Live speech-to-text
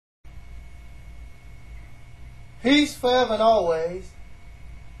Peace forever and always.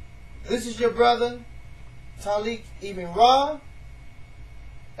 This is your brother, Talik Ibn Ra,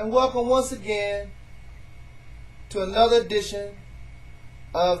 and welcome once again to another edition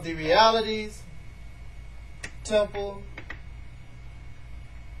of the Realities Temple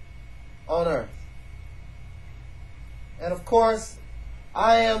on Earth. And of course,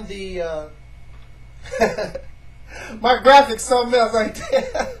 I am the, my graphics something else right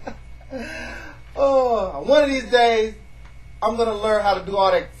there. Oh, one of these days, I'm going to learn how to do all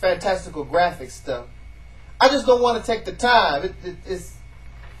that fantastical graphic stuff. I just don't want to take the time. It's,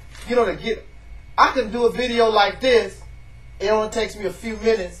 you know, I can do a video like this. It only takes me a few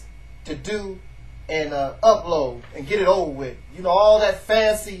minutes to do and upload and get it over with. You know, all that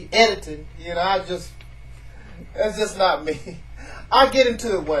fancy editing, you know, that's just not me. I'll get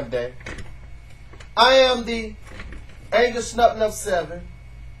into it one day. I am the Angel Snupnup 7,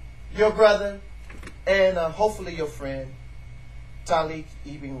 your brother, and hopefully your friend, Talik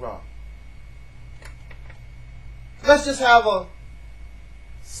Ibn Ra. Let's just have a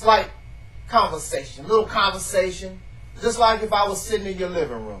slight conversation, little conversation, just like if I was sitting in your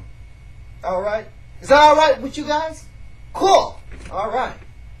living room. All right? Is that all right with you guys? Cool. All right.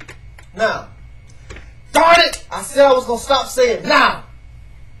 Now, darn it, I said I was going to stop saying now.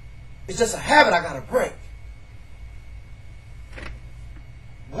 It's just a habit I got to break.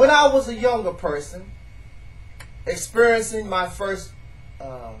 When I was a younger person, experiencing my first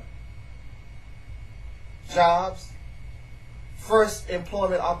jobs, first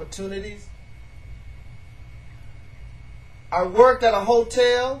employment opportunities, I worked at a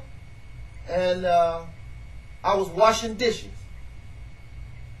hotel and I was washing dishes.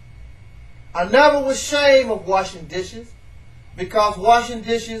 I never was ashamed of washing dishes because washing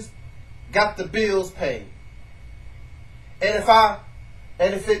dishes got the bills paid.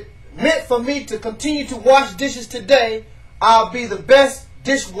 And if it meant for me to continue to wash dishes today, I'll be the best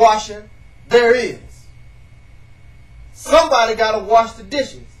dishwasher there is. Somebody got to wash the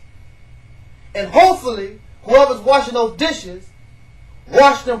dishes. And hopefully, whoever's washing those dishes,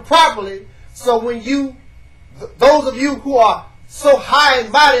 wash them properly so when those of you who are so high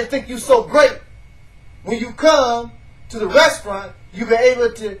and mighty and think you're so great, when you come to the restaurant, you'll be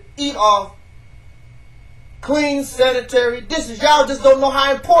able to eat off clean, sanitary dishes. Y'all just don't know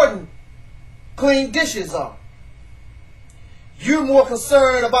how important clean dishes are. You're more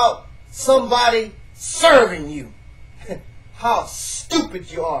concerned about somebody serving you. How stupid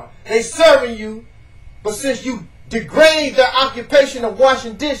you are. They serving you, but since you degrade their occupation of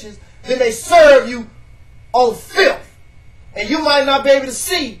washing dishes, then they serve you on filth. And you might not be able to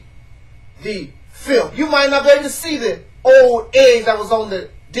see the filth. You might not be able to see the old eggs that was on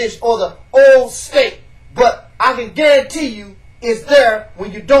the dish or the old steak. But I can guarantee you it's there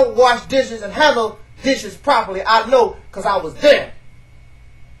when you don't wash dishes and handle dishes properly. I know because I was there.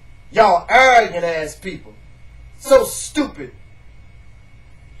 Y'all arrogant ass people. So stupid.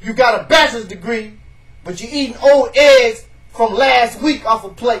 You got a bachelor's degree, but you eating old eggs from last week off a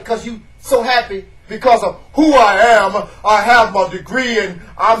plate because you so happy because of who I am. I have my degree and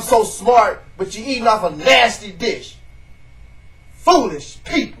I'm so smart, but you eating off a nasty dish. Foolish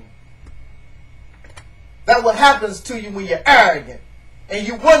people. That's what happens to you when you're arrogant. And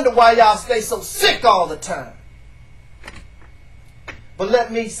you wonder why y'all stay so sick all the time. But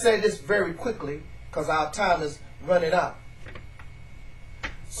let me say this very quickly because our time is running out.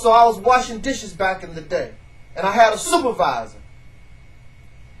 So I was washing dishes back in the day. And I had a supervisor.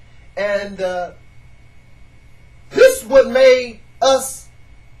 And this what made us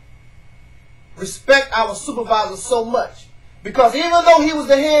respect our supervisor so much. Because even though he was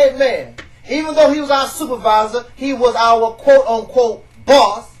the head man, even though he was our supervisor, he was our quote-unquote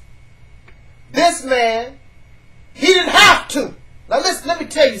boss, this man, he didn't have to. Now listen, let me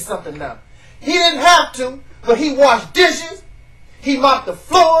tell you something now. He didn't have to, but he washed dishes, he mopped the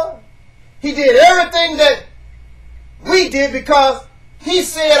floor, he did everything that we did because he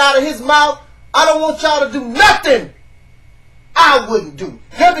said out of his mouth, I don't want y'all to do nothing I wouldn't do.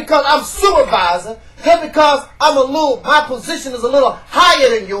 Just because I'm supervisor, just because my position is a little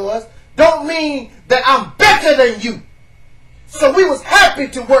higher than yours, don't mean that I'm better than you. So we was happy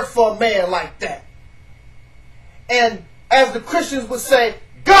to work for a man like that. And as the Christians would say,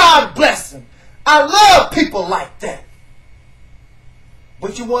 God bless him. I love people like that.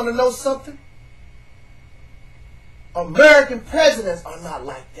 But you want to know something? American presidents are not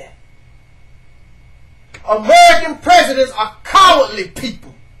like that. American presidents are cowardly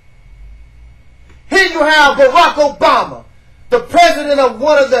people. Here you have Barack Obama, the president of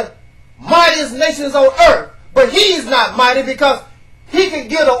one of the mightiest nations on earth. But he's not mighty because he can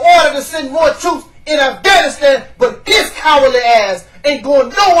get an order to send more troops in Afghanistan, but his cowardly ass ain't going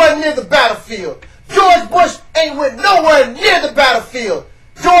nowhere near the battlefield. George Bush ain't went nowhere near the battlefield.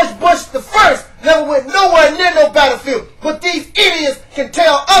 George Bush the first never went nowhere near no battlefield. But these idiots can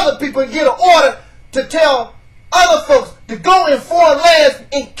tell other people and get an order to tell other folks to go in foreign lands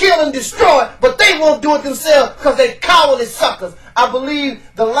and kill and destroy, but they won't do it themselves because they cowardly suckers. I believe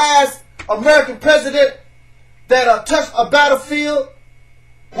the last American president that touched a battlefield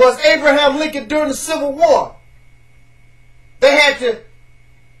was Abraham Lincoln during the Civil War. They had to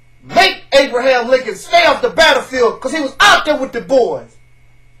make Abraham Lincoln stay off the battlefield because he was out there with the boys.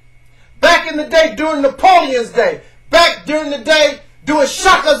 Back in the day, during Napoleon's day, back during the day, during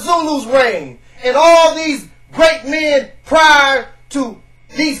Shaka Zulu's reign, and all these great men prior to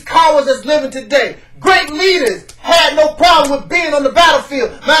these cowards that's living today. Great leaders had no problem with being on the battlefield.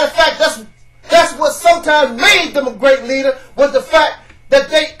 Matter of fact, that's what sometimes made them a great leader, was the fact that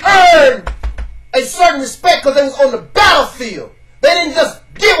they earned a certain respect because they was on the battlefield. They didn't just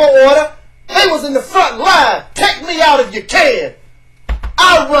give an order. They was in the front line. Take me out if you can.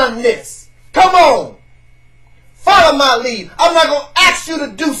 I'll run this. Come on. Follow my lead. I'm not going to ask you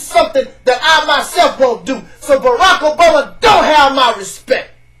to do something that I myself won't do. So Barack Obama don't have my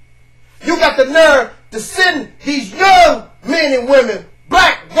respect. You got the nerve to send these young men and women,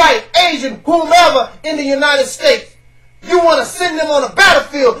 black, white, Asian, whomever, in the United States. You want to send them on a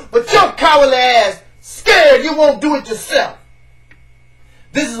battlefield, but your cowardly ass scared you won't do it yourself.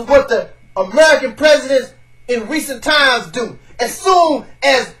 This is what the American presidents in recent times do. As soon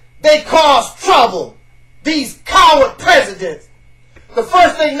as they cause trouble, these coward presidents, the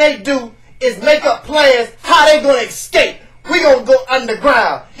first thing they do is make up plans how they going to escape. We going to go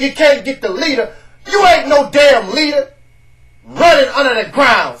underground. You can't get the leader. You ain't no damn leader running under the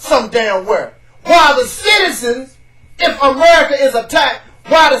ground some damn where. While the citizens, if America is attacked,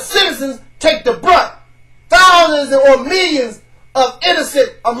 while the citizens take the brunt, thousands or millions of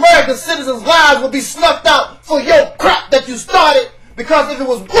innocent American citizens' lives will be snuffed out for your crap that you started, because if it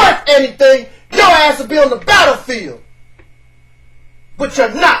was worth anything, your ass would be on the battlefield. But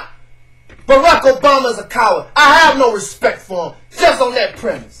you're not. Barack Obama is a coward. I have no respect for him. Just on that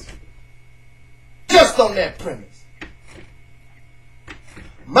premise. Just on that premise.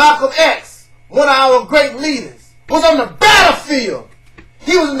 Malcolm X, one of our great leaders, was on the battlefield.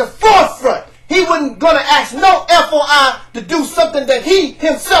 He was in the forefront. He wasn't going to ask no FOI to do something that he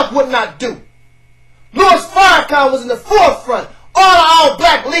himself would not do. Louis Farrakhan was in the forefront. All our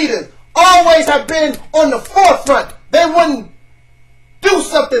black leaders always have been on the forefront. They wouldn't do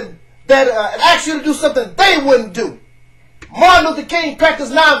something that ask you to do something they wouldn't do. Martin Luther King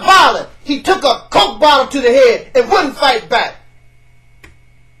practiced nonviolence. He took a Coke bottle to the head and wouldn't fight back.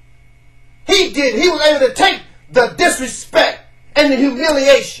 He did. He was able to take the disrespect and the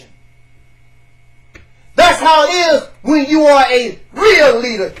humiliation. That's how it is when you are a real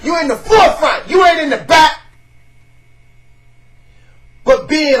leader. You're in the forefront. You ain't in the back. But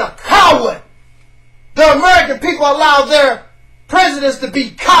being a coward, the American people allow their presidents to be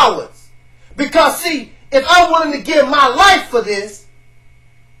cowards. Because, see, if I'm willing to give my life for this,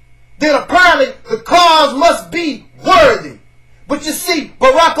 then apparently the cause must be worthy. But you see,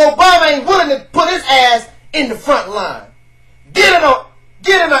 Barack Obama ain't willing to put his ass in the front line. Get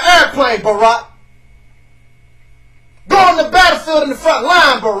in an airplane, Barack. Go on the battlefield in the front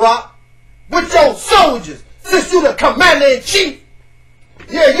line, Barack, with your soldiers. Since you the commander-in-chief.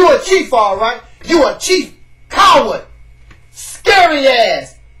 Yeah, you a chief, all right. You a chief coward. Scary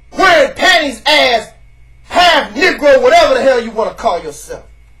ass. Wearing panties ass. Half Negro, whatever the hell you want to call yourself.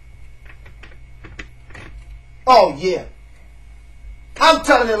 Oh, yeah. I'm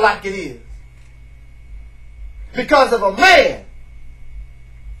telling it like it is. Because if a man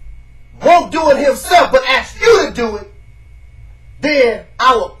won't do it himself but asks you to do it, then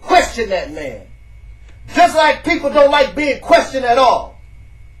I will question that man. Just like people don't like being questioned at all.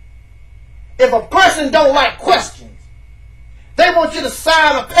 If a person don't like questions, they want you to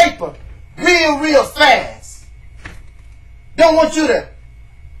sign a paper real fast. Don't want you to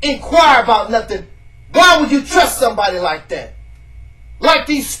inquire about nothing. Why would you trust somebody like that? Like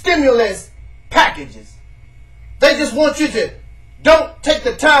these stimulus packages. They just want you to don't take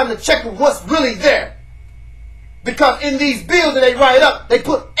the time to check what's really there. Because in these bills that they write up, they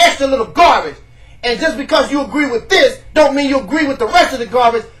put extra little garbage. And just because you agree with this, don't mean you agree with the rest of the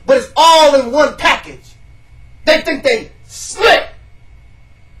garbage, but it's all in one package. They think they slick.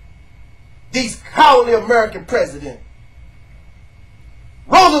 These cowardly American presidents.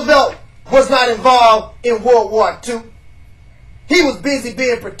 Roosevelt was not involved in World War II. He was busy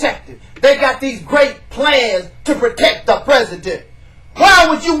being protected. They got these great plans to protect the president. Why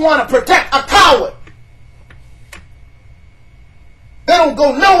would you want to protect a coward? They don't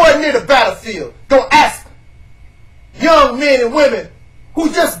go nowhere near the battlefield. Don't ask young men and women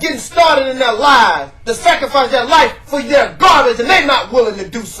who just getting started in their lives to sacrifice their life for their garbage, and they're not willing to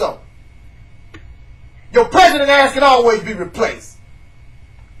do so. Your president ass can always be replaced.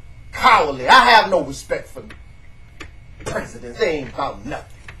 Cowardly. I have no respect for presidents. They ain't about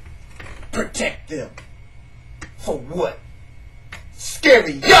nothing. Protect them. For what?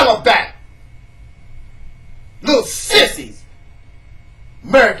 Scary yellowback. Little sissies.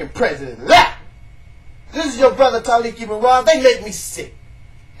 American president left. This is your brother Talik Ibn Ra. They make me sick.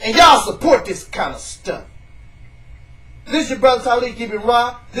 And y'all support this kind of stuff. This is your brother Talik Ibn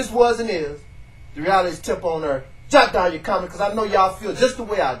Ra. This was and is the Reality's Tip on Earth. Jot down your comment because I know y'all feel just the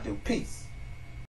way I do. Peace.